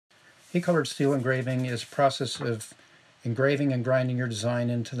Heat-colored steel engraving is a process of engraving and grinding your design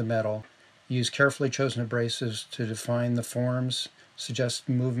into the metal. Use carefully chosen abrasives to define the forms, suggest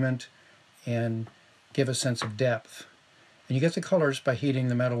movement, and give a sense of depth. And you get the colors by heating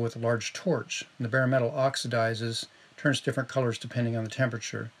the metal with a large torch. And the bare metal oxidizes, turns different colors depending on the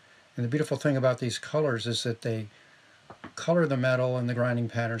temperature. And the beautiful thing about these colors is that they color the metal and the grinding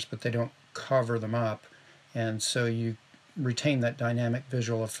patterns, but they don't cover them up. And so you retain that dynamic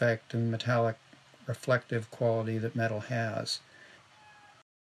visual effect and metallic reflective quality that metal has.